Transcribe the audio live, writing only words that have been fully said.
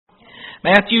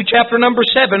Matthew chapter number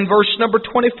 7, verse number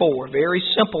 24. Very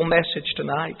simple message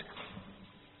tonight.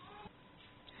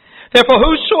 Therefore,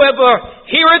 whosoever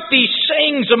heareth these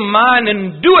sayings of mine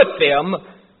and doeth them,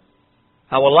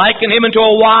 I will liken him unto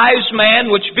a wise man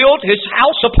which built his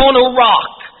house upon a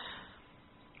rock.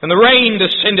 And the rain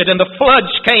descended, and the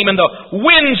floods came, and the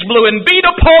winds blew and beat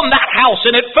upon that house,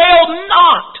 and it fell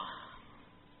not,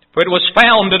 for it was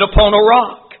founded upon a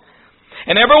rock.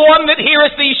 And every one that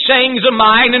heareth these sayings of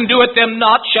mine and doeth them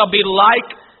not shall be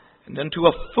like unto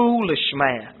a foolish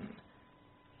man,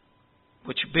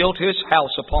 which built his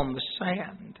house upon the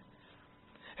sand.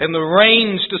 And the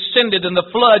rains descended, and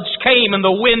the floods came, and the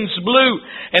winds blew,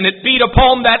 and it beat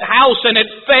upon that house, and it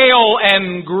fell,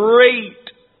 and great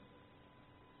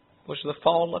was the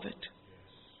fall of it.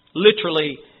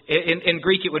 Literally, in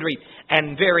Greek it would read,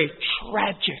 and very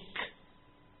tragic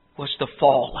was the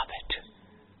fall of it.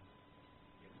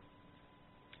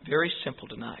 Very simple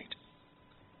tonight.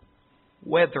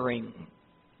 Weathering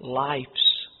life's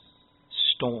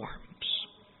storms.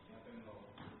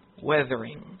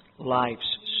 Weathering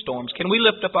life's storms. Can we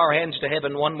lift up our hands to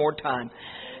heaven one more time?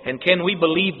 And can we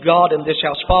believe God in this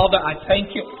house? Father, I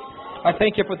thank you. I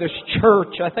thank you for this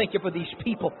church. I thank you for these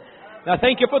people. And I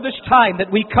thank you for this time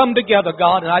that we come together,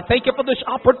 God. And I thank you for this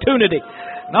opportunity.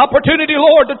 An opportunity,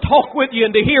 Lord, to talk with you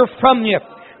and to hear from you.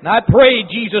 And I pray,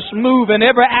 Jesus, move in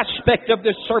every aspect of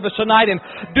this service tonight and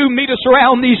do meet us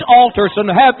around these altars and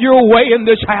have your way in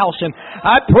this house. And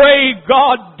I pray,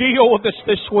 God, deal with us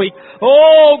this week.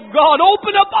 Oh, God,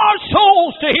 open up our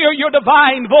souls to hear your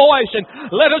divine voice.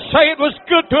 And let us say it was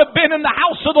good to have been in the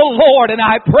house of the Lord. And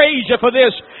I praise you for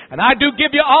this. And I do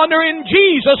give you honor in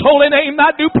Jesus' holy name.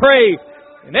 I do pray.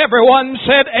 And everyone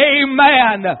said,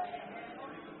 Amen.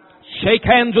 Shake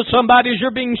hands with somebody as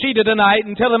you're being seated tonight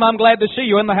and tell them, I'm glad to see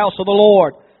you in the house of the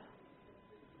Lord.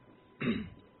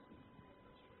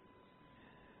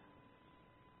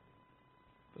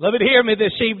 Beloved, hear me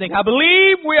this evening. I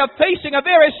believe we are facing a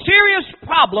very serious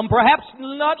problem, perhaps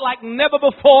not like never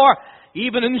before,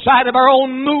 even inside of our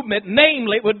own movement.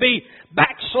 Namely, it would be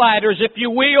backsliders, if you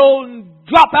will,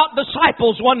 drop-out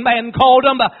disciples, one man called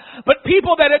them. But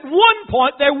people that at one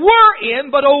point they were in,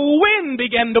 but a wind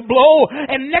began to blow,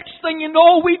 and next thing you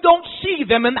know, we don't see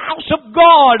them in the house of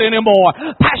God anymore.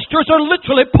 Pastors are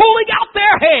literally pulling out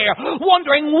their hair,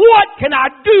 wondering, what can I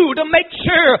do to make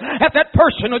sure that that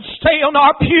person would stay on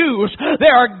our pews?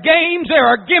 There are games, there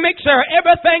are gimmicks, there are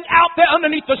everything out there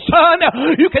underneath the sun.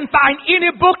 You can find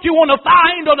any book you want to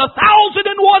find on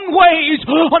 1,001 ways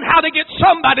on how to get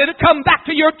somebody to come back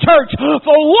to your church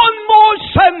for one more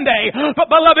Sunday. But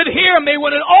beloved, hear me,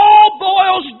 when it all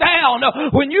boils down,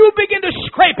 when you begin to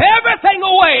scrape everything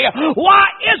away, why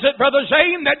is it, Brother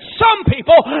Zane, that some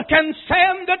people can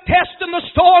stand the test in the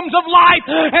storms of life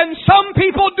and some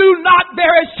people do not?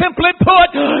 Very simply put,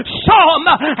 some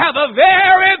have a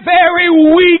very, very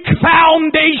weak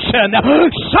foundation.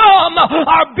 Some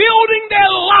are building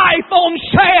their life on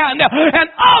sand, and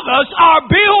others are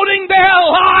building their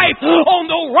life on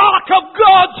the rock of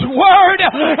God's Word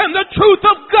and the truth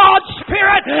of God's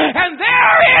Spirit. And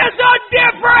there is a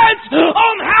difference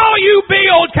on how you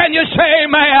build. Can you say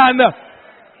amen?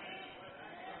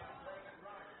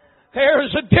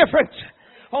 There's a difference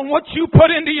on what you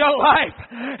put into your life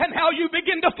and how you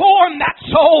begin to form that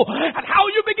soul and how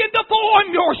you begin to form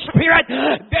your spirit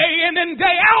day in and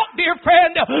day out, dear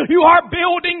friend. You are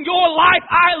building your life.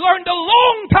 I learned a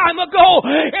long time ago,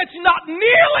 it's not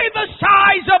nearly the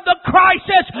size of the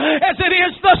crisis as it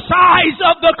is the size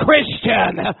of the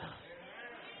Christian.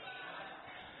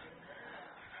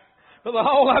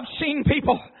 Oh, I've seen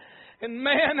people, and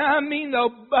man, I mean, a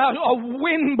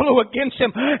wind blew against them.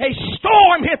 A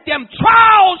storm hit them.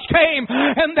 Trials came,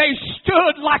 and they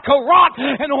stood like a rock.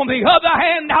 And on the other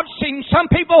hand, I've seen some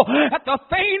people at the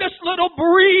faintest little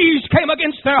breeze came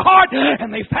against their heart,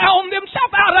 and they found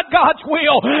themselves out of God's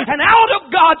will, and out of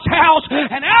God's house,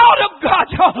 and out of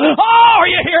God's house. Oh, are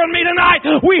you hearing me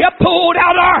tonight? We have pulled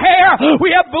out our hair. We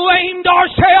have blamed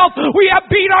ourselves. We have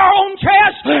beat our own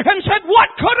chest and said, what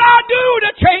could I do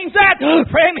to change that?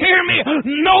 Friend, hear me.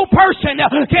 No person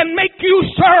can make you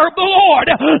serve the Lord.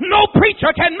 No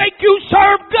preacher can make you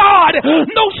serve God.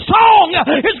 No song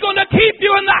is going to keep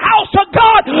you in the house of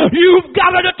God. You've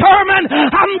got to determine,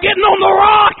 I'm getting on the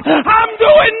rock. I'm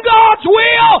doing God's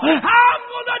will. I'm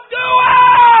going to do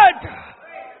it.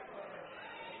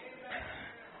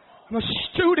 I'm a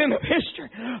student of history,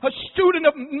 a student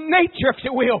of nature, if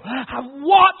you will. I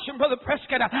watch, and Brother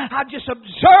Prescott, I just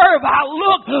observe, I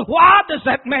look. Why does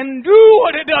that man do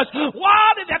what he does?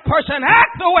 Why did that person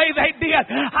act the way they did?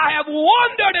 I have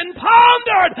wondered and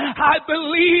pondered. I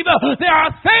believe there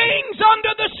are things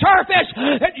under the surface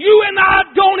that you and I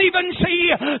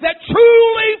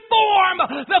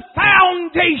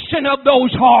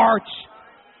hearts.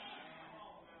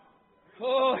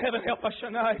 Oh, heaven help us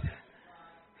tonight.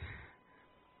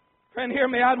 Friend, hear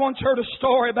me. I once heard a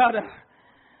story about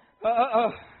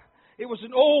it was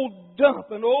an old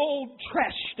dump, an old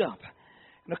trash dump.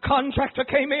 And a contractor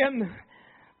came in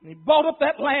and he bought up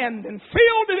that land and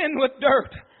filled it in with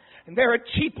dirt. And very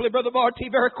cheaply, Brother Barty,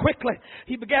 very quickly,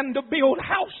 he began to build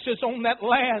houses on that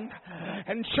land.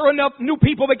 And sure enough, new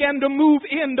people began to move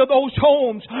into those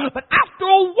homes. But after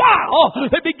a while,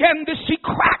 they began to see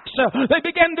cracks. They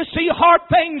began to see hard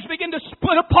things begin to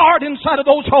split apart inside of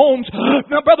those homes.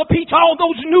 Now, Brother Pete, all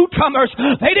those newcomers,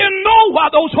 they didn't know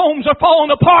why those homes are falling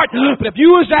apart. But if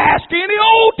you was to ask any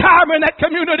old-timer in that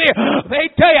community,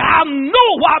 they'd tell you, I know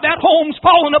why that home's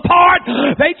falling apart.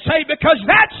 They'd say, because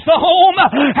that's the home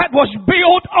that was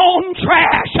built on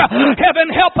trash. Heaven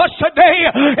help us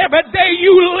today. Every day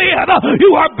you live,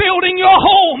 you are building your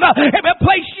home. Every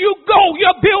place you go,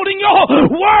 you're building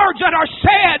your words that are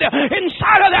said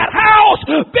inside of that house.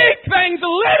 Big things,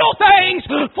 little things,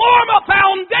 form a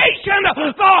foundation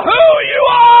for who you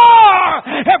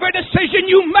are. Every decision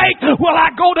you make, will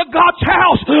I go to God's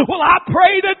house? Will I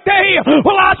pray today?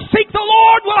 Will I seek the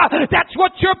Lord? That's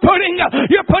what you're putting.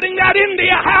 You're putting that into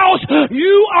your house.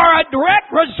 You are a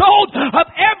direct result of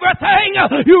everything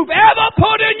you've ever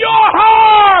put in your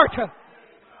heart.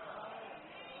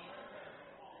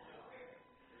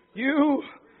 You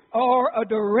are a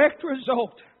direct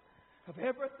result of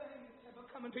everything that's ever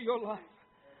come into your life.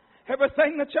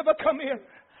 Everything that's ever come in.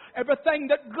 Everything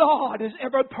that God has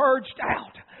ever purged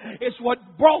out is what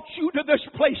brought you to this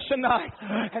place tonight.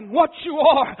 And what you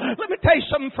are. Let me tell you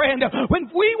something, friend. When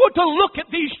we were to look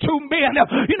at these two men,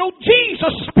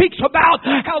 Jesus speaks about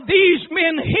how these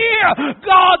men hear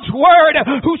God's word.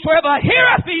 Whosoever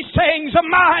heareth these sayings of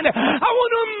mine. I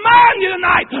want to remind you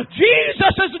tonight,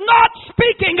 Jesus is not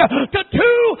speaking to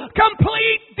two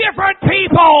complete different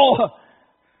people.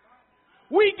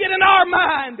 We get in our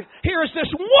mind, here's this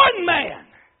one man.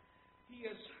 He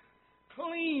is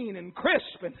clean and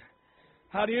crisp. And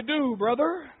how do you do,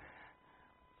 brother?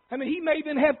 I mean, he may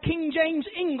even have King James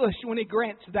English when he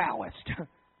grants thouest.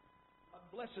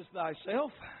 Blesses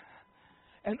thyself.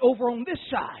 And over on this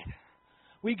side,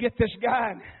 we get this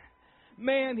guy.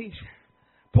 Man, he's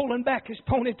pulling back his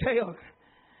ponytail.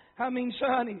 I mean,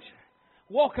 son, he's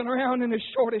walking around in his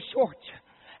shortest shorts.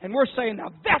 And we're saying,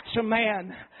 now that's a man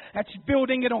that's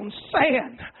building it on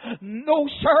sand. No,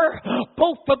 sir.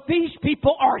 Both of these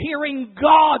people are hearing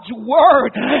God's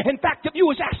word. In fact, if you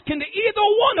was asking to either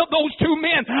one of those two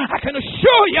men, I can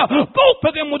assure you, both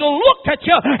of them would have looked at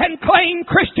you and claimed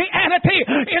Christianity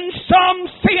in some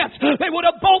sense. They would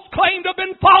have both claimed to have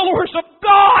been followers of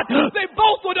God. They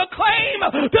both would have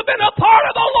claimed to have been a part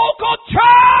of the local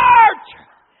church.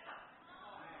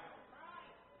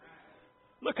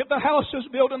 Look at the houses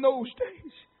built in those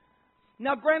days.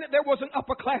 Now, granted, there was an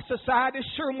upper class society,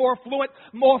 sure, more affluent,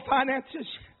 more finances.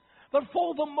 But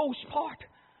for the most part,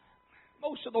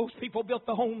 most of those people built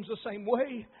the homes the same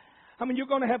way. I mean, you're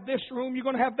going to have this room, you're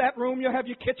going to have that room, you'll have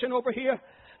your kitchen over here,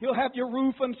 you'll have your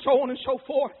roof and so on and so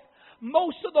forth.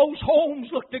 Most of those homes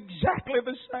looked exactly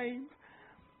the same.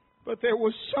 But there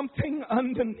was something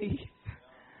underneath.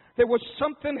 There was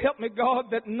something, help me God,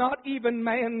 that not even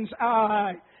man's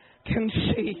eye can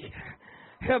see.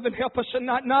 Heaven help us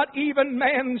tonight. Not even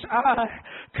man's eye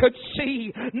could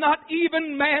see. Not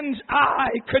even man's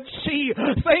eye could see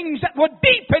things that were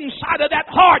deep inside of that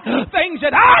heart. Things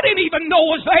that I didn't even know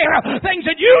was there. Things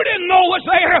that you didn't know was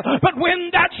there. But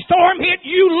when that storm hit,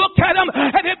 you looked at them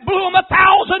and it blew them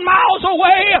 1,000 miles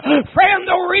away. Friend,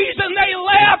 the reason they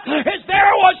left is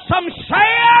there was some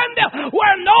sand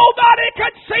where nobody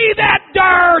could see that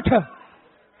dirt.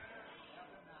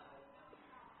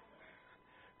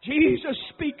 Jesus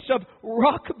speaks of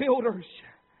rock builders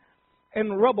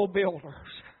and rubble builders.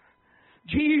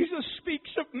 Jesus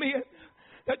speaks of men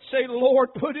that say, Lord,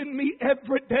 put in me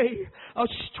every day a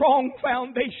strong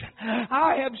foundation.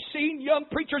 I have seen young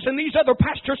preachers, and these other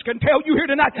pastors can tell you here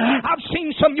tonight, I've seen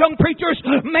some young preachers,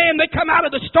 man, they come out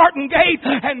of the starting gate,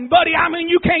 and buddy, I mean,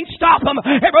 you can't stop them.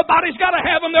 Everybody's got to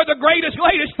have them. They're the greatest,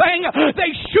 latest thing.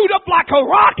 They shoot up like a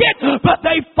rocket, but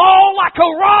they fall like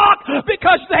a rock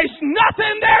because there's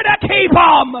nothing there to keep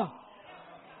them.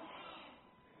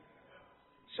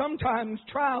 Sometimes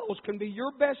trials can be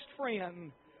your best friend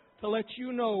to let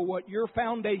you know what your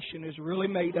foundation is really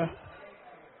made of.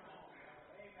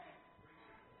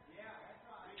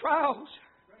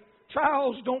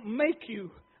 Trials don't make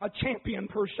you a champion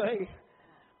per se,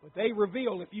 but they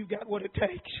reveal if you got what it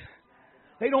takes.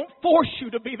 They don't force you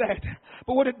to be that.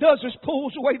 But what it does is pulls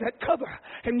away that cover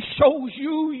and shows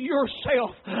you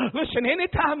yourself. Listen,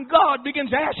 anytime God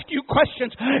begins to ask you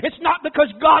questions, it's not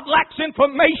because God lacks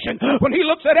information. When He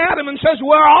looks at Adam and says,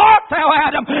 "Where art thou,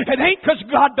 Adam?" it ain't because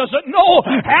God doesn't know.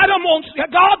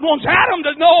 God wants Adam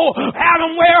to know,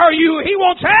 "Adam, where are you?" He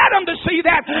wants Adam to see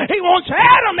that. He wants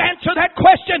Adam to answer that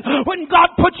question. When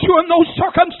God puts you in those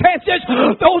circumstances,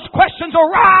 those questions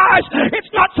arise.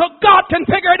 It's not so God can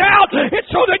figure it out. It's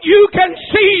so that you can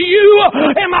see you.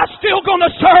 Am I still going to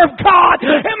serve God?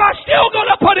 Am I still going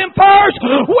to put Him first?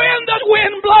 When the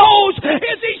wind blows,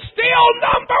 is He still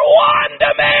number one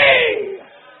to me?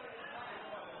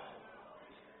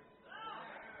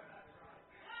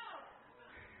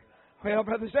 Well,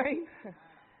 Brother Zane,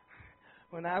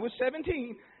 when I was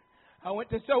 17, I went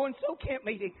to so-and-so camp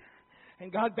meeting,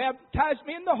 and God baptized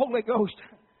me in the Holy Ghost.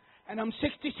 And I'm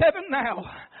 67 now,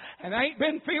 and I ain't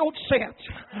been filled since.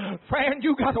 Friend,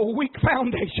 you got a weak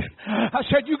foundation. I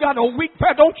said, you got a weak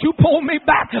foundation. Don't you pull me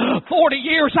back 40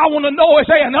 years. I want to know, is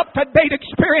there an up-to-date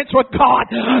experience with God?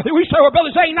 We say, well,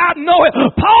 Brother Zane, I know it.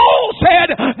 Paul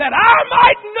said that I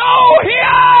might know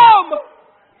Him.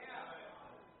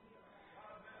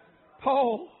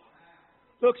 Paul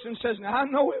looks and says, now I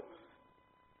know Him,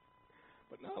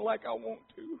 but not like I want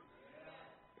to.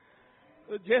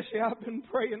 Jesse, I've been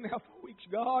praying now for weeks.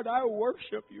 God, I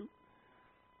worship You,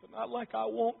 but not like I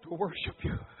want to worship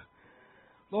You.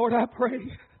 Lord, I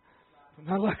pray, but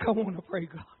not like I want to pray,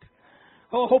 God.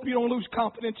 Oh, I hope you don't lose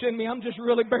confidence in me. I'm just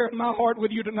really bearing my heart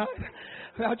with you tonight.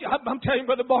 I'm telling you,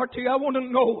 Brother Barty, I want to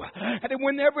know that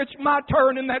whenever it's my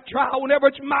turn in that trial, whenever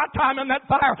it's my time in that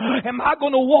fire, am I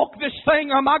going to walk this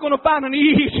thing or am I going to find an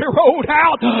easy road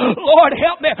out? Lord,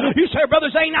 help me. You say,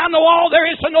 Brother Zane, I know all there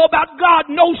is to know about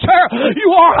God. No, sir.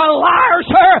 You are a liar,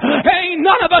 sir. Ain't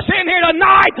none of us in here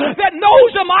tonight that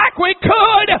knows Him like we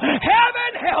could.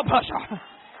 Heaven help us.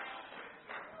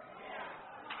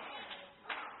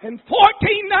 In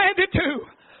 1492,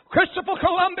 Christopher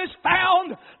Columbus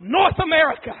found North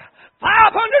America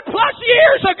 500 plus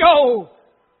years ago.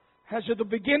 As of the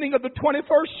beginning of the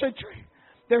 21st century,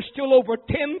 there's still over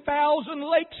 10,000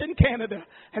 lakes in Canada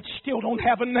that still don't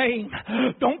have a name.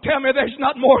 Don't tell me there's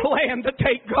not more land to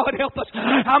take. God help us.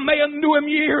 I may have knew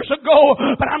Him years ago,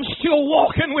 but I'm still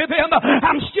walking with Him.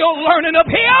 I'm still learning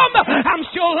of Him. I'm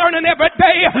still learning every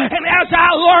day. And as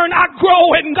I learn, I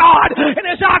grow in God. And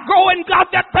as I grow in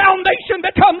God, that foundation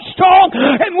becomes strong.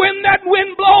 And when that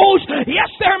wind blows,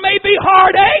 yes, there may be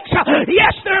heartaches.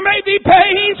 Yes, there may be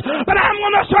pains. But I'm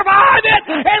going to survive it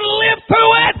and live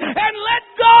through it and let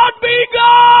God be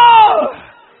God.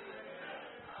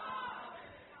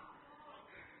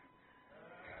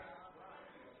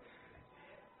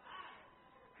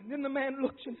 And then the man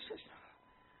looks and says,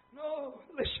 no,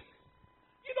 listen,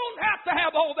 you don't have to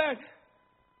have all that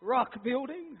rock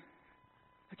building.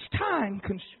 It's time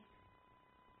consuming.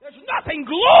 There's nothing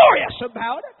glorious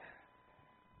about it.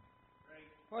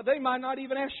 Or they might not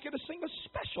even ask you to sing a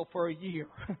special for a year.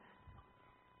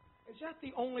 Is that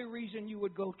the only reason you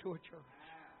would go to a church?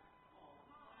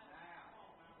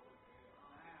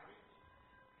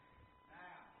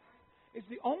 Is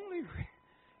the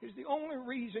only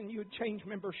reason you would change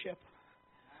membership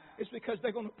is because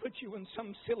they're going to put you in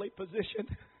some silly position?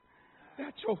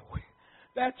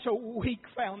 That's a weak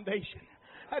foundation.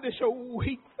 That is a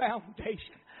weak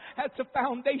foundation. That's a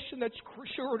foundation that's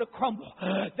sure to crumble.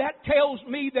 That tells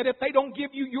me that if they don't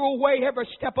give you your way every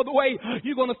step of the way,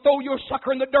 you're going to throw your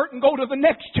sucker in the dirt and go to the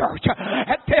next church.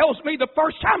 That tells me the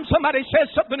first time somebody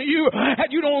says something to you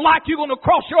that you don't like, you're going to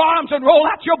cross your arms and roll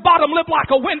out your bottom lip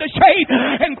like a window shade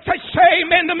and say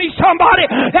amen to me, somebody.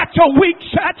 That's a weak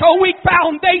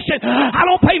foundation. I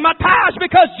don't pay my tithes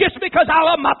just because I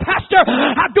love my pastor.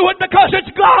 I do it because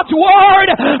it's God's Word.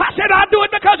 I said I do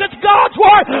it because it's God's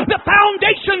Word. The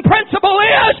foundation principle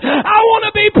is I want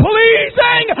to be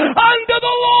pleasing unto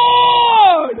the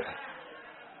Lord.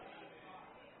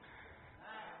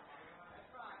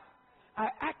 I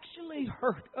actually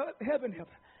heard, heaven,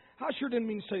 I sure didn't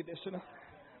mean to say this enough.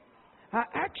 I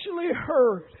actually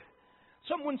heard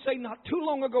someone say not too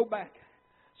long ago back,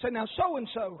 say, now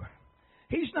so-and-so,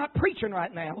 he's not preaching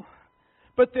right now,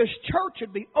 but this church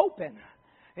would be open.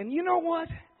 And you know what?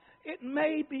 It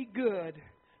may be good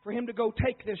for him to go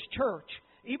take this church,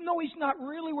 even though he's not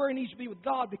really where he needs to be with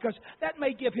God, because that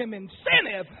may give him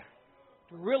incentive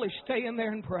to really stay in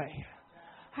there and pray.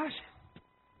 I said,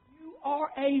 you are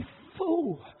a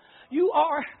fool. You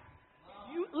are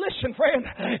Listen, friend,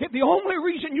 if the only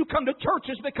reason you come to church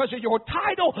is because of your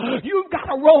title, you've got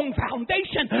a wrong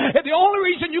foundation. If the only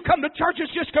reason you come to church is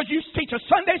just because you teach a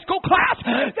Sunday school class,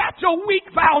 that's a weak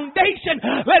foundation.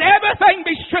 Let everything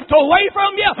be stripped away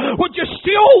from you. Would you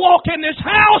still walk in this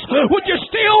house? Would you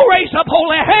still raise up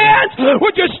holy hands?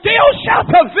 Would you still shout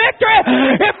the victory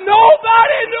if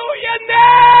nobody knew your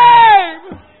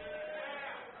name?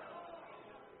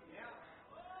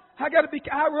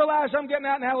 I realize I'm getting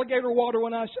out in alligator water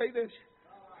when I say this.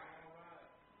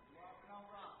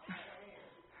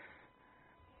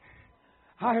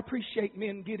 I appreciate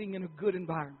men getting in a good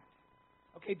environment.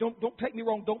 Okay, don't take me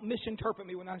wrong. Don't misinterpret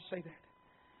me when I say that.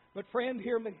 But friend,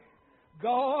 hear me.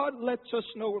 God lets us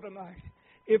know tonight,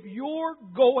 if you're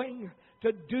going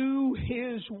to do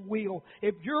His will,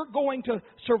 if you're going to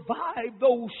survive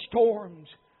those storms,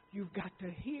 you've got to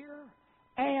hear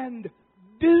and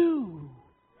do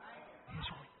His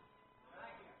will.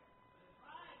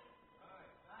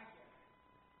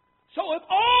 So if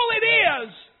all it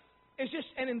is just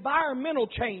an environmental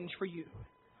change for you,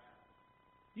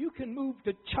 you can move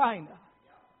to China.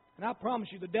 And I promise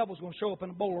you the devil's going to show up in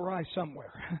a bowl of rice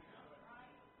somewhere.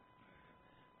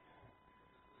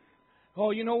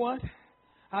 Oh, you know what?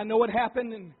 I know it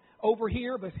happened over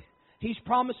here, but He's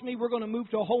promised me we're going to move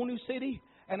to a whole new city,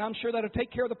 and I'm sure that'll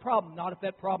take care of the problem. Not if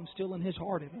that problem's still in His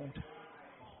heart, it won't. It's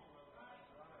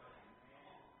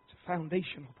a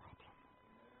foundational problem.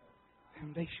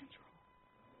 Foundations wrong.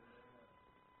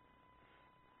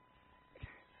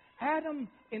 Adam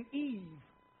and Eve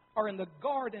are in the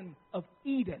Garden of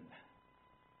Eden,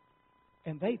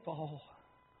 and they fall.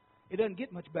 It doesn't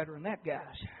get much better than that,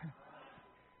 guys.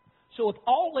 So if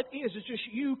all it is just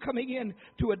you coming in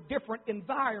to a different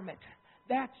environment,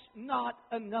 that's not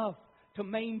enough to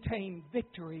maintain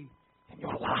victory in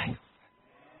your life.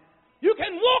 You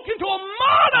can walk into a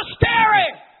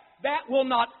monastery. That will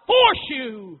not force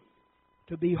you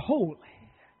to be holy.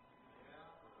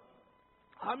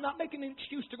 I'm not making an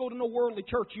excuse to go to no worldly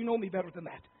church. You know me better than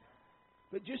that.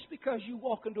 But just because you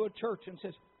walk into a church and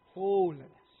says, holiness,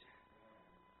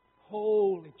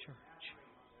 holy church,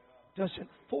 doesn't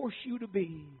force you to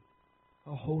be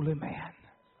a holy man.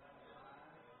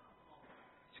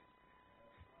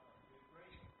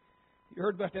 You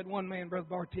heard about that one man, Brother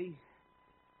Barty.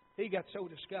 He got so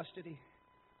disgusted, he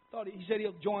said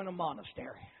he'll join a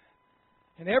monastery.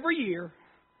 And every year,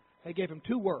 they gave him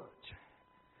 2 words.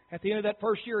 At the end of that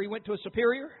first year, he went to a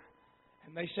superior,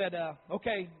 and they said,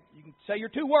 okay, you can say your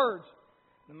 2 words.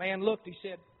 The man looked, he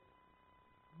said,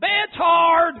 bed's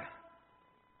hard.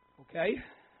 Okay.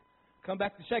 Come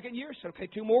back the second year, said, okay,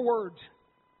 2 more words.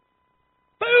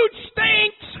 Food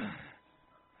stinks.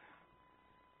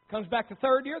 Comes back the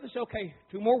third year, they say, okay,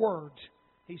 2 more words.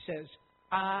 He says,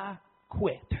 I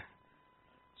quit.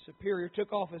 Superior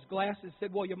took off his glasses and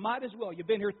said, well, you might as well. You've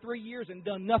been here 3 years and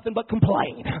done nothing but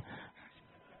complain.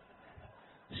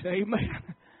 Say amen.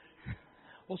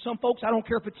 Well, some folks, I don't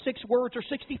care if it's 6 words or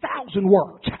 60,000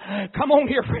 words. Come on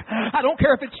here. I don't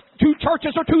care if it's 2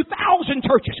 churches or 2,000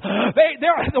 churches.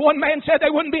 The one man said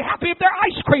they wouldn't be happy if their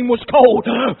ice cream was cold.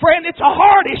 Friend, it's a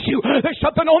hard issue. There's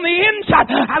something on the inside.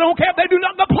 I don't care if they do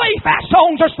nothing but play fast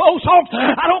songs or slow songs.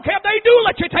 I don't care if they do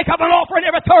let you take up an offering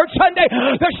every 3rd Sunday.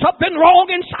 There's something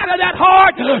wrong inside of that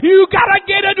heart. You got to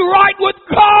get it right with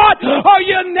God, or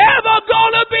you're never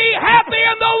going to be happy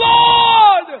in the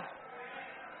Lord.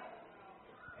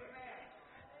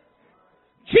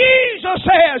 Jesus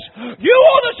says, you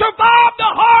want to survive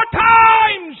the hard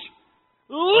times.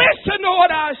 Listen to what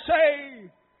I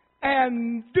say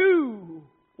and do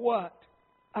what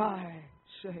I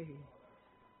say.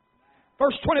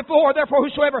 Verse 24, therefore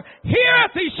whosoever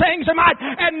heareth these sayings of mine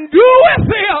and doeth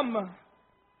them,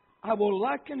 I will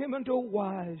liken him unto a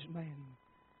wise man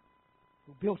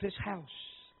who built his house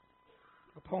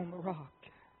upon the rock.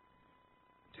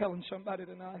 I'm telling somebody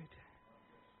tonight,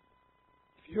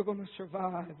 you're going to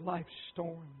survive life's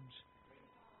storms,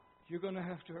 you're going to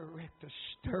have to erect a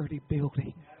sturdy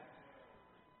building,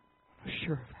 a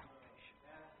sure foundation.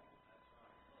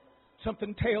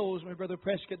 Something tells me, Brother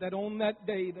Prescott, that on that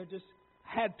day there just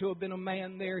had to have been a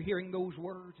man there hearing those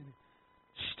words and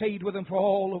stayed with him for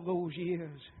all of those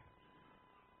years.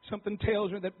 Something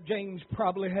tells me that James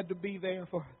probably had to be there.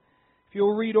 For if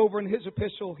you'll read over in his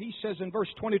epistle, he says in verse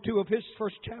 22 of his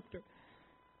 1st chapter,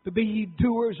 to be ye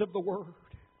doers of the word,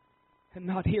 and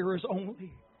not hearers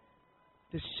only,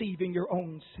 deceiving your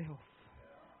own self.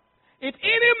 If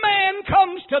any man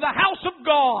comes to the house of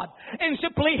God and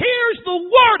simply hears the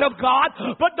Word of God,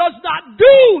 but does not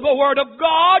do the Word of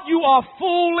God, you are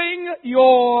fooling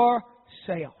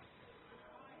yourself.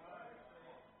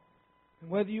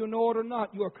 Whether you know it or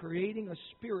not, you are creating a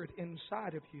spirit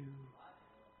inside of you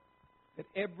that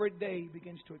every day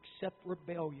begins to accept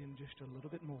rebellion just a little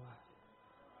bit more.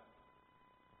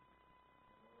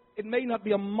 It may not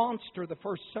be a monster the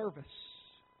first service.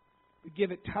 We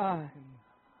give it time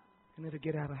and it'll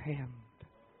get out of hand.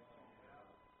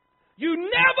 You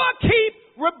never keep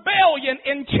rebellion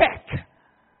in check.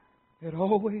 It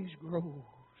always grows,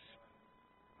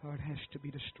 or it has to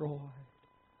be destroyed.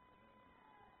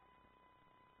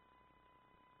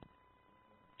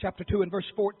 Chapter 2 and verse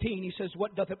 14, he says,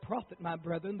 "What doth it profit, my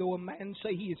brethren, though a man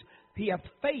say he hath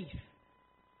faith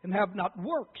and have not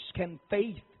works? Can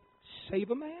faith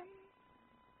save a man?"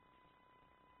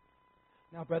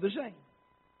 Now, Brother Zane,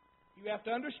 you have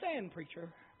to understand,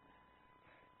 preacher,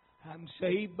 I'm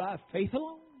saved by faith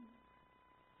alone.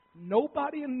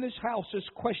 Nobody in this house is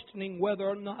questioning whether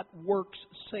or not works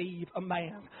save a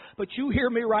man. But you hear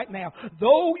me right now.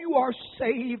 Though you are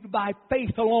saved by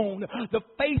faith alone, the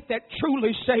faith that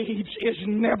truly saves is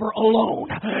never alone.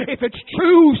 If it's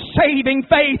true saving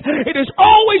faith, it is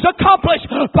always accomplished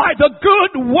by the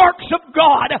good works of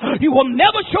God. You will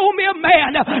never show me a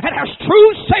man that has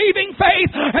true saving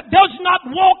faith that does not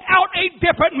walk out a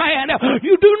different man.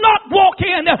 You do not walk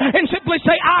in and simply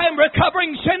say, "I am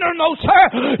recovering sinner." No,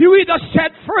 sir. You either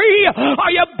set free or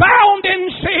you're bound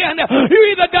in sin. You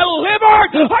either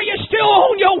delivered or you're still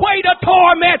on your way to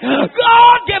torment.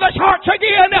 God, give us hearts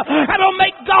again that'll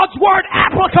make God's Word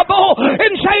applicable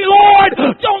and say,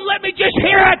 "Lord, don't let me just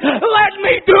hear it. Let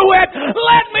me do it.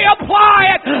 Let me apply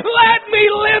it. Let me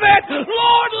live it.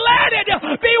 Lord, let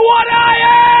it be what I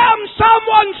am."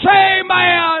 Someone say,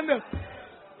 "Amen."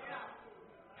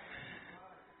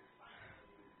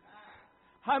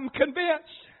 I'm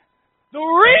convinced the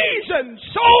reason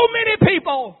so many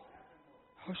people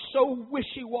are so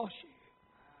wishy-washy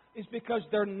is because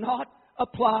they're not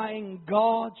applying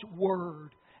God's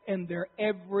Word in their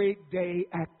everyday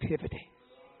activity.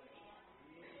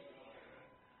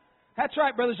 That's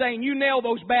right, Brother Zane. You nail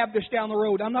those Baptists down the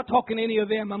road. I'm not talking to any of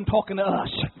them. I'm talking to us.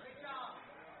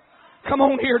 Come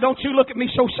on here, don't you look at me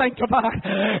so sanctified.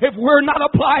 If we're not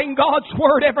applying God's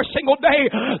Word every single day,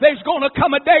 there's going to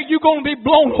come a day you're going to be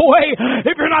blown away.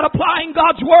 If you're not applying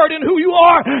God's Word in who you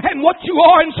are and what you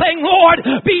are and saying, "Lord,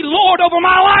 be Lord over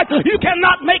my life," you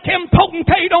cannot make Him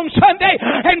potentate on Sunday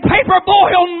and paper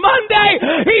boy on Monday.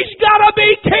 He's got to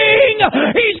be King.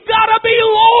 He's got to be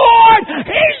Lord.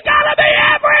 He's got to be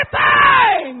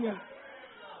everything.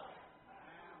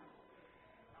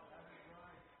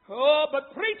 Oh,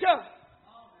 but preacher,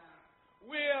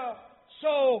 we're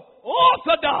so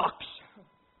orthodox.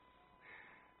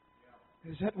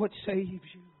 Is that what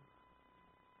saves you?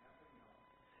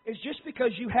 Is just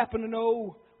because you happen to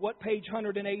know what page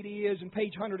 180 is and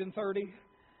page 130,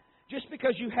 just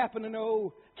because you happen to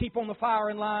know keep on the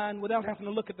firing line without having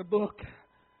to look at the book.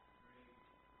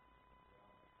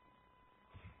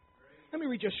 Let me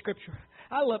read you a scripture.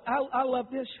 I love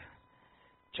this.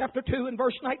 Chapter 2 and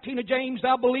verse 19 of James,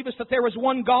 "Thou believest that there is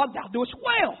one God, thou doest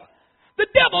well. The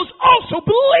devils also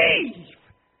believe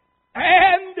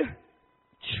and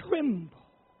tremble."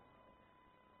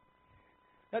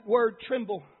 That word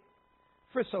tremble,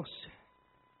 phrysos,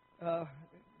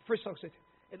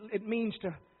 it means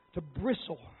to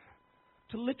bristle,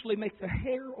 to literally make the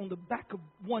hair on the back of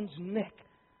one's neck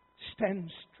stand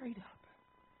straight up.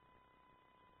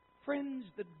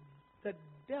 Friends, the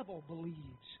devil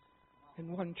believes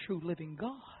in one true living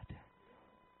God.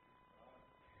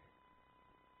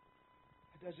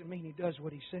 It doesn't mean he does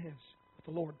what he says, what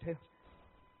the Lord tells.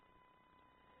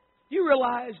 You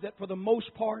realize that for the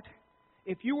most part,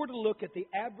 if you were to look at the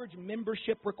average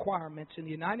membership requirements in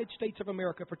the United States of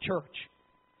America for church,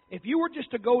 if you were just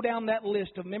to go down that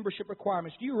list of membership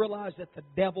requirements, do you realize that the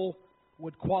devil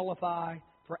would qualify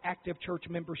for active church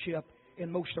membership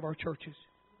in most of our churches?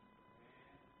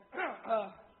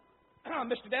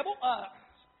 Mr. Devil,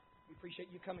 we appreciate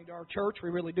you coming to our church. We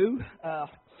really do.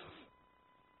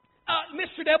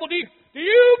 Mr. Devil, do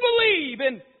you believe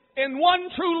in one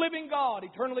true living God,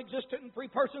 eternal existent in three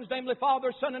persons, namely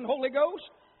Father, Son, and Holy Ghost?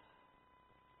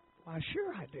 Why,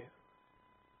 sure I do.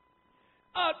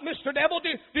 Mr. Devil,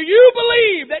 do you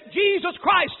believe that Jesus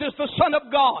Christ is the Son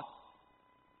of God?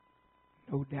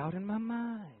 No doubt in my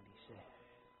mind, he said.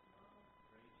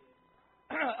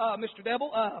 Mr.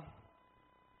 Devil,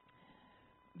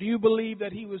 do you believe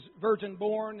that he was virgin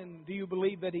born, and do you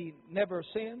believe that he never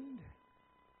sinned?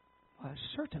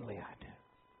 Certainly I do.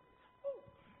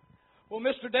 Well,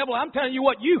 Mr. Devil, I'm telling you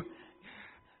what,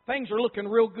 things are looking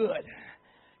real good.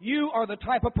 You are the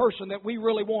type of person that we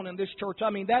really want in this church.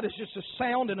 I mean, that is just as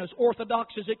sound and as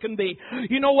orthodox as it can be.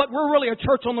 You know what? We're really a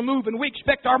church on the move, and we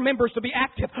expect our members to be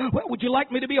active. Well, would you like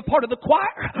me to be a part of the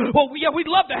choir? Well, yeah, we'd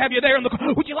love to have you there.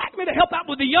 Would you like me to help out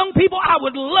with the young people? I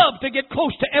would love to get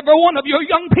close to every one of your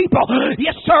young people.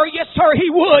 Yes, sir. Yes, sir,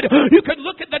 he would. You could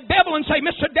look at the devil and say,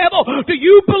 Mr. Devil, do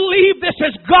you believe this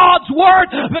is God's Word?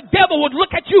 The devil would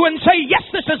look at you and say, yes,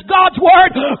 this is God's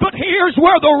Word. But here's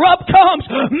where the rub comes.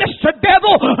 Mr.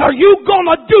 Devil, are you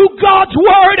going to do God's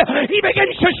Word? He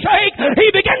begins to shake. He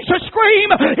begins to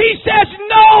scream. He says,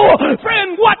 no.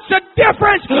 Friend, what's the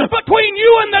difference between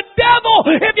you and the devil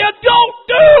if you don't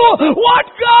do what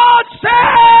God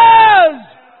says?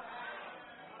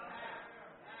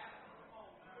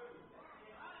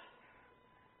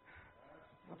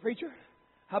 Now, preacher,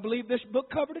 I believe this book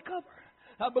cover to cover.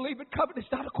 I believe it covered. It's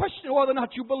not a question of whether or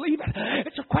not you believe it.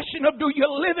 It's a question of do you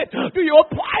live it? Do you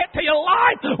apply it to your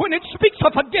life? When it speaks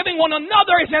of forgiving one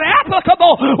another, is it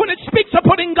applicable? When it speaks of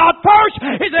putting God first,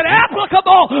 is it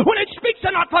applicable? When it speaks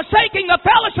of not forsaking the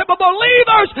fellowship of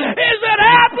believers, is it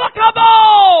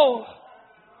applicable?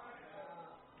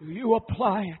 Do you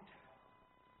apply it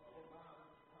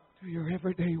to your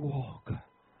everyday walk?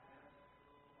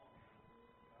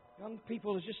 Young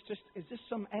people, is this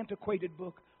some antiquated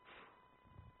book?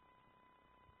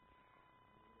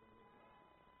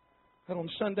 That on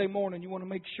Sunday morning you want to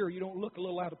make sure you don't look a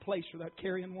little out of place without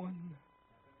carrying one.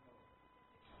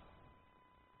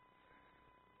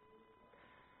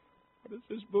 Or does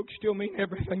this book still mean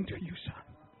everything to you, son?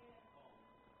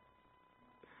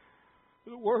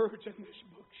 The words in this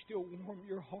book still warm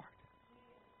your heart.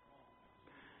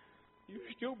 You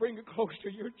still bring it close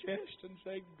to your chest and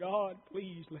say, God,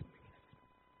 please let me.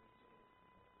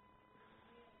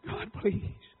 God, please,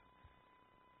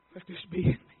 let this be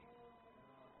in me.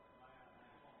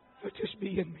 Let this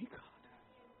be in me, God.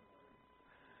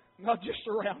 Not just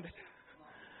around it.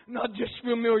 Not just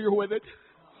familiar with it.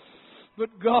 But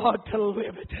God, to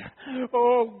live it.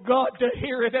 Oh, God, to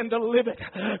hear it and to live it.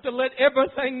 To let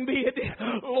everything be it.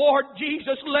 Lord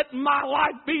Jesus, let my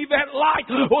life be that light.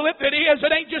 Well, if it is,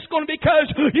 it ain't just going to be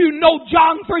because you know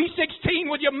John 3:16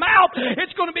 with your mouth.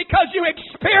 It's going to be because you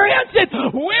experience it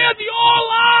with your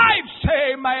life.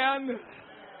 Say, amen.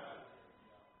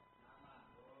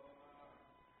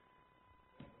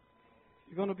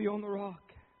 You're going to be on the rock.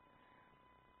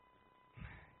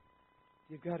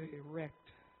 You've got to erect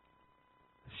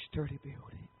a sturdy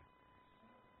building.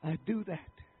 I do that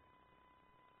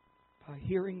by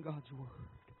hearing God's Word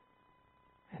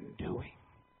and doing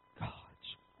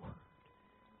God's Word.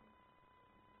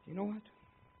 You know what?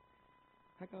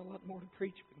 I got a lot more to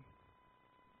preach, but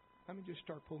let me just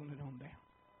start pulling it on down.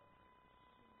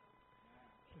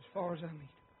 As far as I need.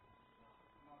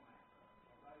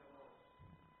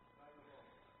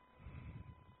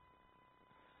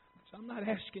 So I'm not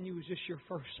asking you, is this your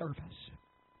first service?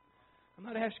 I'm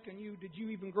not asking you, did you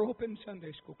even grow up in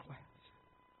Sunday school class?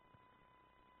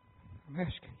 I'm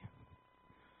asking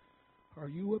you, are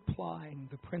you applying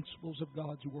the principles of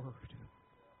God's Word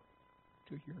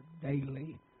to your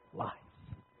daily life?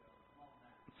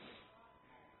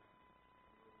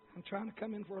 I'm trying to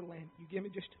come in for a land. You give me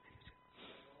just a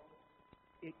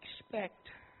minute. Expect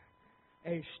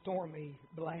a stormy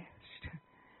blast.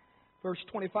 Verse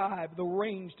 25, the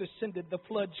rains descended, the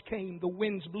floods came, the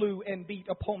winds blew and beat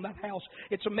upon that house.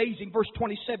 It's amazing. Verse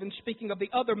 27, speaking of the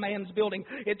other man's building,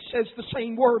 it says the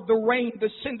same word. The rain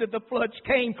descended, the floods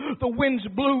came, the winds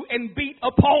blew and beat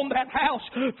upon that house.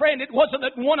 Friend, it wasn't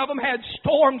that one of them had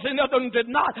storms and the other one did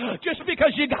not. Just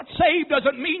because you got saved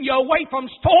doesn't mean you're away from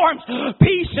storms.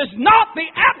 Peace is not the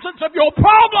absence of your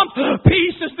problems.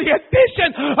 Peace is the addition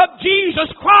of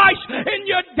Jesus Christ in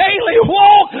your daily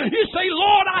walk. You say,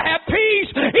 Lord, I have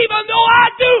peace, even though I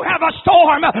do have a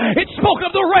storm. It spoke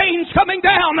of the rains coming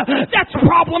down. That's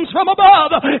problems from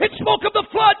above. It spoke of the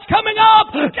floods coming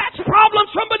up. That's problems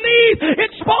from beneath.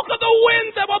 It spoke of the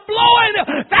winds that were blowing.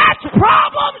 That's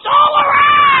problems all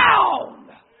around.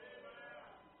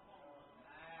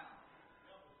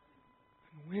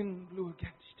 And wind blew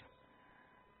against him.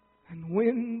 And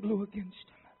wind blew against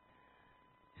him.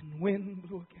 And wind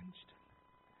blew against him.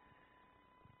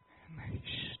 And they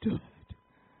stood.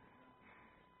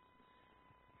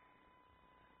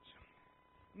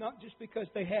 Not just because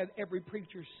they had every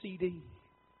preacher's CD,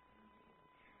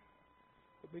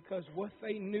 but because what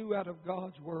they knew out of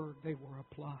God's Word, they were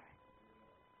applying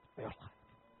their life.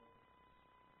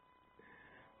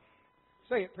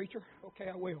 Say it, preacher. Okay,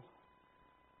 I will.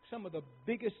 Some of the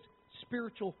biggest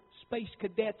spiritual space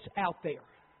cadets out there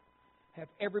have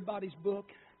everybody's book,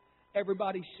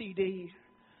 everybody's CD.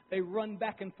 They run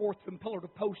back and forth from pillar to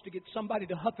post to get somebody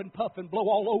to huff and puff and blow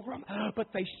all over them. But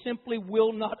they simply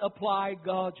will not apply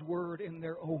God's Word in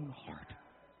their own heart.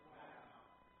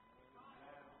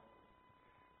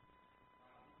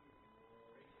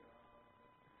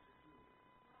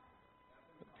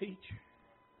 But teach.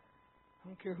 I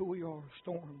don't care who we are.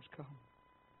 Storms come.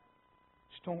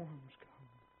 Storms come.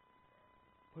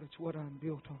 But it's what I'm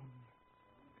built on.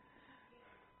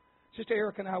 Sister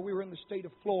Eric and I, we were in the state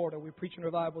of Florida. We were preaching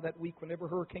revival that week whenever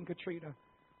Hurricane Katrina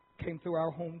came through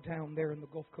our hometown there in the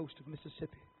Gulf Coast of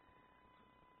Mississippi.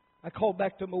 I called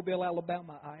back to Mobile,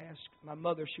 Alabama. I asked my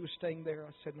mother, she was staying there.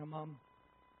 I said, now, Mom,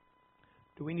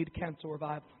 do we need to cancel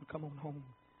revival and come on home?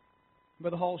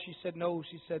 Brother Hall, she said no.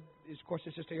 She said, of course,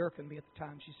 it's Sister Eric and me at the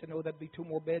time. She said, no, that'd be 2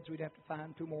 more beds we'd have to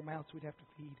find, 2 more mouths we'd have to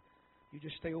feed. You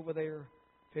just stay over there,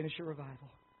 finish your revival.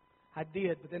 I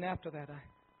did, but then after that, I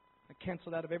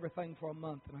canceled out of everything for a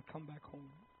month, and I come back home.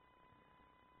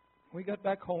 We got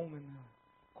back home, and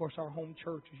of course, our home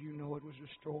church, as you know, it was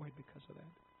destroyed because of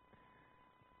that.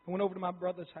 I went over to my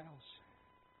brother's house.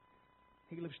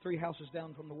 He lives 3 houses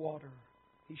down from the water.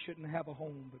 He shouldn't have a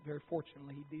home, but very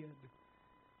fortunately, he did.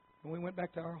 And we went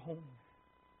back to our home,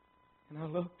 and I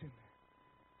looked and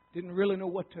didn't really know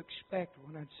what to expect.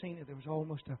 When I'd seen it, there was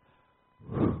almost a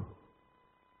whew.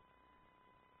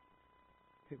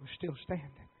 It was still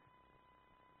standing.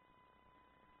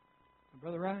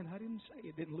 Brother Ryan, I didn't say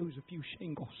it didn't lose a few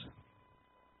shingles.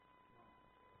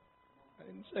 I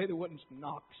didn't say there wasn't some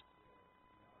knocks.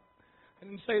 I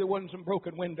didn't say there wasn't some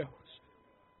broken windows.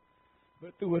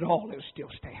 But through it all, it was still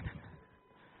standing.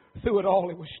 Through it all,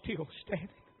 it was still standing.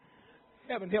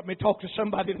 Heaven, help me talk to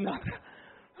somebody tonight.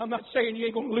 I'm not saying you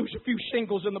ain't going to lose a few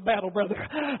shingles in the battle, brother.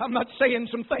 I'm not saying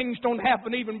some things don't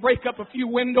happen, even break up a few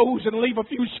windows and leave a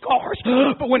few scars.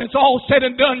 But when it's all said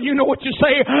and done, you know what you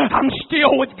say? I'm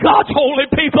still with God's holy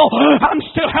people. I'm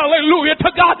still, hallelujah to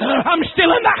God. I'm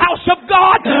still in the house of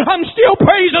God. I'm still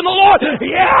praising the Lord.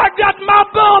 Yeah, I got my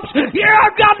bumps. Yeah, I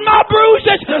got my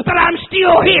bruises. But I'm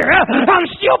still here. I'm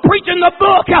still preaching the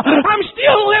book. I'm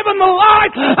still living the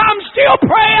life. I'm still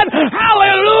praying.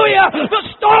 Hallelujah. The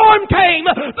storm came.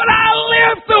 But I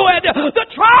lived through it. The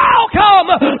trial come,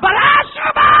 but I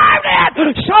survived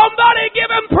it. Somebody give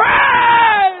him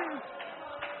praise.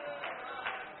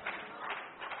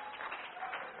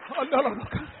 Oh, no.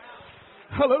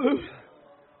 Hallelujah.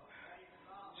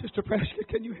 Sister Prescott,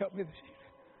 can you help me this evening?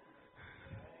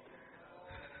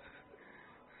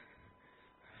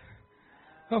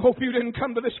 I hope you didn't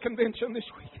come to this convention this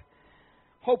week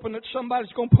hoping that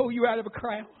somebody's going to pull you out of a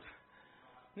crowd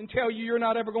and tell you you're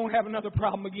not ever going to have another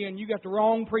problem again. You got the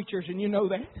wrong preachers, and you know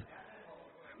that.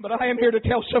 But I am here to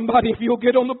tell somebody, if you'll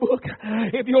get on the book,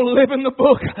 if you'll live in the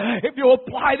book, if you'll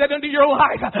apply that into your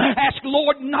life, ask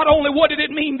Lord, not only what did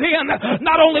it mean then,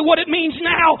 not only what it means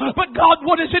now, but God,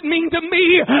 what does it mean to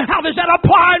me? How does that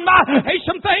apply in my... Hey,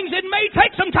 some things it may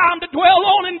take some time to dwell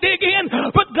on and dig in,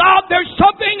 but God, there's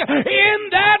something in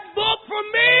that book for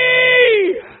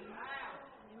me.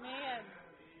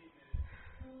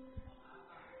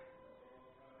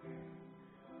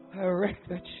 I wrecked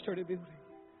that sturdy building.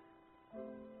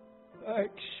 I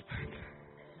expect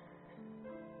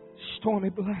stormy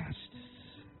blasts.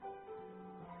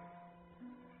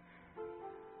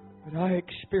 But I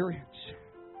experience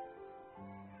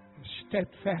the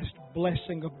steadfast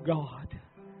blessing of God.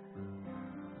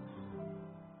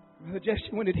 Brother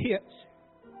Jesse, when it hits,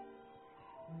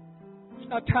 it's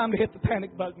not time to hit the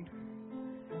panic button.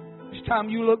 It's time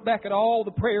you look back at all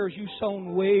the prayers you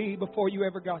sown way before you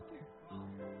ever got there.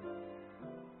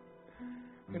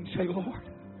 And say, Lord,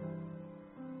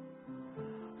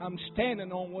 I'm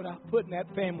standing on what I put in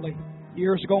that family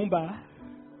years gone by.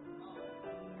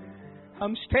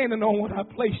 I'm standing on what I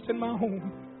placed in my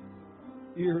home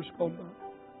years gone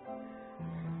by.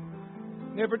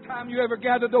 And every time you ever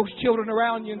gathered those children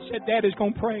around you and said, Daddy's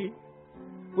going to pray,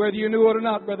 whether you knew it or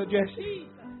not, Brother Jesse,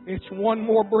 it's one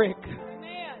more brick.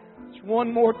 It's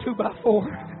one more 2x4.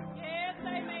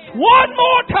 It's one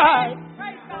more time.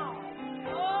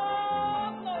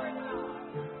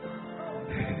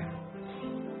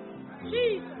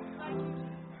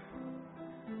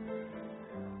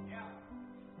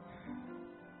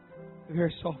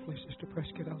 Very softly, Sister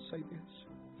Prescott, I'll say this.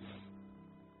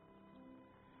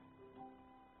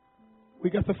 We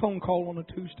got the phone call on a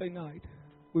Tuesday night.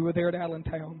 We were there at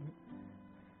Allentown.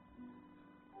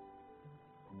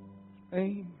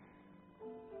 Aim,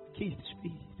 Keith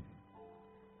Speed.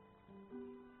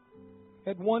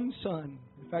 Had one son.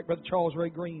 In fact, Brother Charles Ray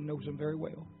Green knows him very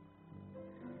well.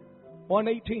 One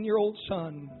 18-year-old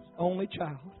son, only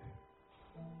child.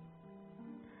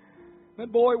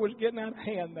 That boy was getting out of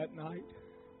hand that night.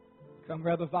 Become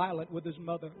rather violent with his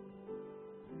mother.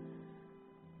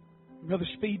 Brother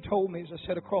Speed told me as I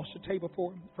sat across the table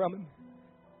from him.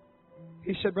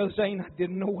 He said, Brother Zane, I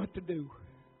didn't know what to do.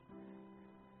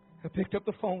 I picked up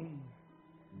the phone.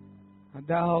 I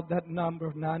dialed that number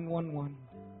of 911.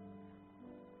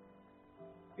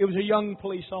 It was a young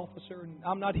police officer, and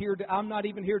I'm not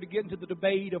even here to get into the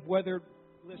debate of whether.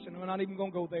 Listen, we're not even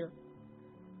going to go there.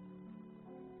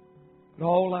 But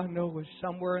all I know is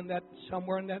somewhere in that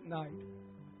night,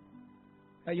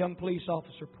 that young police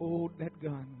officer pulled that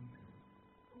gun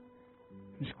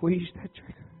and squeezed that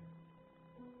trigger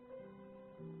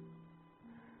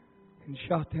and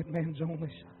shot that man's only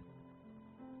son.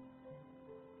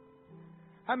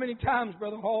 How many times,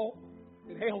 Brother Hall,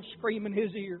 did hell scream in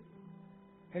his ear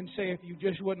and say, if you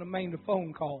just wouldn't have made a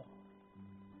phone call,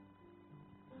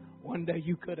 one day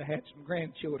you could have had some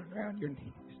grandchildren around your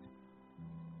knees.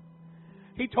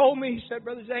 He told me, he said,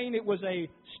 Brother Zane, it was a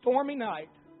stormy night,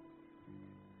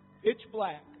 pitch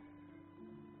black.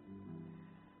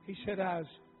 He said, I was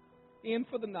in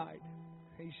for the night.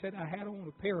 He said, I had on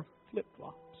a pair of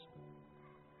flip-flops.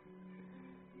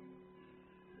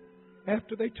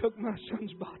 After they took my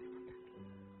son's body from me,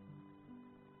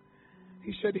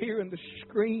 he said, hearing the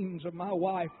screams of my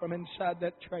wife from inside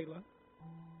that trailer,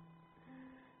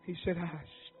 he said, I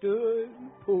stood and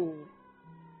pulled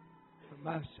for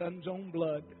my son's own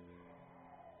blood.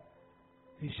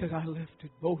 He said, I lifted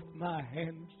both my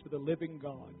hands to the living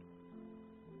God.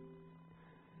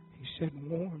 He said,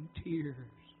 warm tears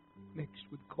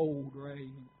mixed with cold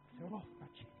rain fell off my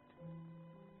cheek.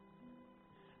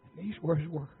 And these were his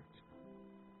words.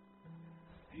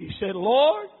 He said,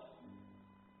 Lord,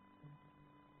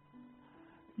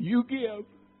 you give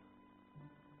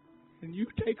and you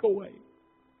take away,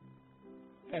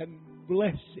 and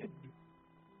blessed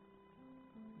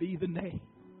be the name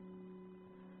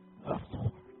of the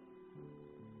Lord.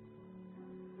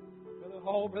 Brother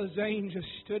Hall, Brother Zane just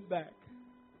stood back,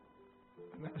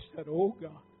 and I said, oh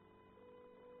God,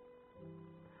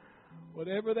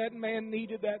 whatever that man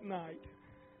needed that night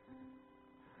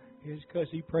is because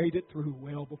he prayed it through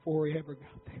well before he ever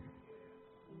got there.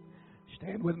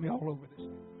 Stand with me all over this.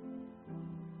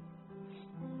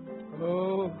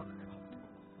 Oh, God.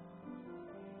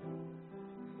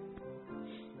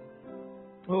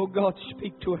 Oh, God,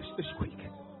 speak to us this week.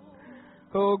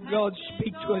 Oh, God,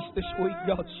 speak to us this week.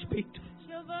 God, speak to us.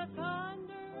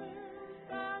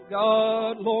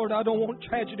 God, Lord, I don't want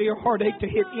tragedy or heartache to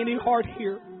hit any heart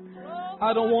here.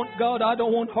 I don't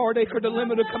want heartache or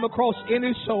dilemma to come across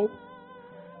any soul.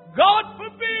 God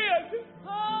forbid.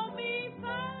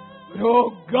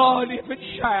 Oh God, if it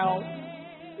shall.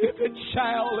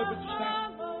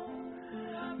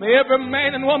 May every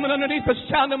man and woman underneath the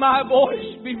sound of my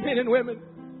voice be men and women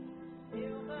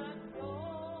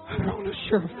that are on a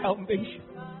sure foundation.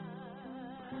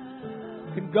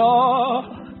 And God,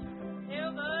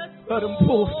 let them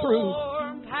pull through.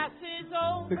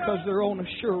 Because they're on a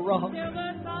sure rock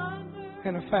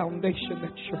and a foundation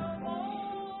that's sure.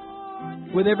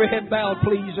 With every head bowed,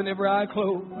 please, and every eye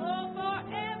closed.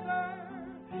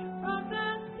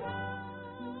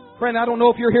 Friend, I don't know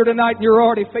if you're here tonight and you're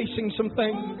already facing some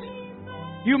things.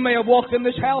 You may have walked in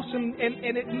this house and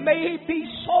it may be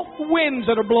soft winds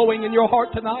that are blowing in your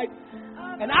heart tonight.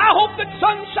 And I hope that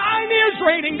sunshine is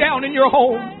raining down in your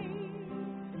home.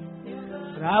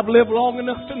 But I've lived long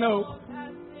enough to know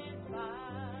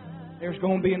there's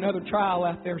going to be another trial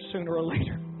out there sooner or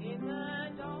later.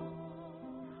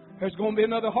 There's going to be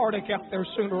another heartache out there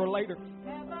sooner or later.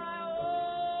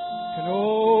 And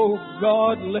oh,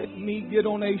 God, let me get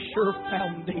on a sure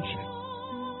foundation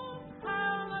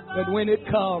that when it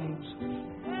comes,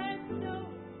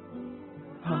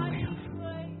 I'll live.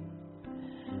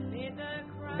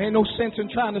 Ain't no sense in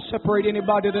trying to separate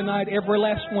anybody tonight. Every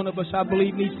last one of us, I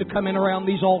believe, needs to come in around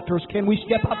these altars. Can we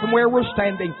step up from where we're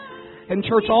standing? And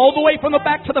church, all the way from the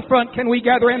back to the front, can we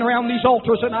gather in around these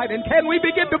altars tonight? And can we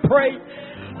begin to pray?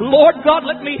 Lord God,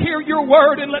 let me hear your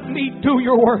word and let me do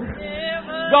your word.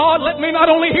 God, let me not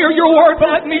only hear your word, but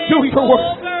let me do your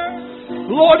word.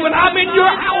 Lord, when I'm in your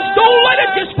house, don't let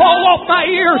it just fall off my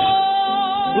ears.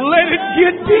 Let it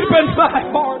get deep in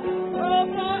my heart.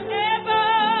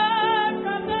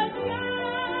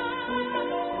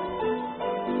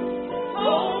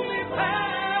 Hold me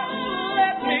fast,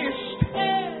 let me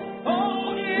stand.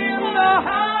 Hold in the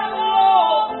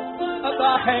hollow of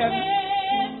thy hand.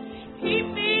 Keep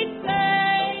me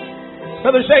safe.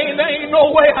 Brother Zane, there ain't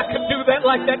no way I could do that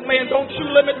like that man. Don't you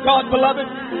limit God, beloved.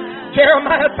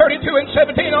 Jeremiah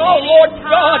 32:17, oh Lord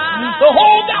God,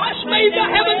 behold, thou hast made the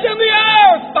heavens and the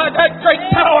earth by that great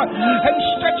power and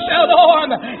stretched out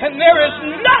arm, and there is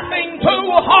nothing too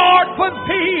hard for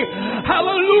thee.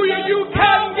 Hallelujah, you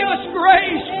can give us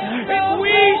grace if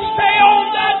we stay on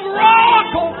that rock,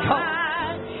 oh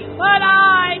God. But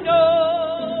I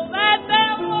know that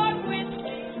thou art with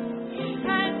me,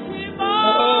 and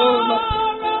tomorrow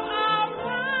I'll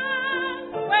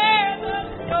run where the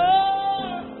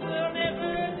storm will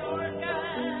never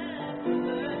darken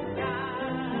the sky.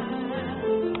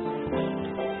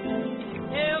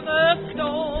 Till the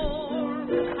storm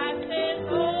passes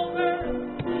over,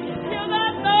 till the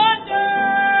thunder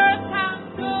comes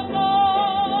no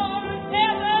more,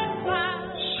 till the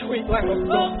clouds Sweet Lamb of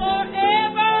go God.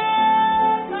 forever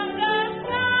from the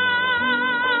sky.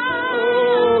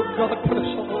 Oh God, put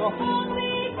us on the rock.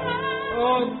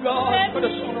 Oh God, put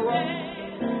us on the rock.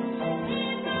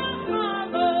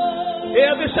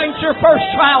 Yeah, this ain't your first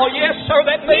trial. Yes, sir,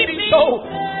 that may be so.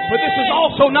 But this is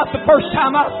also not the first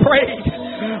time I've prayed.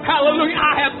 Hallelujah.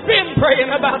 I have been praying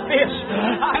about this.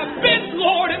 I have been,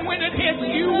 Lord, and when it hits,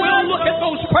 you will look at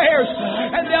those prayers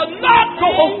and they'll not go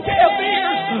on deaf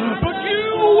ears. But you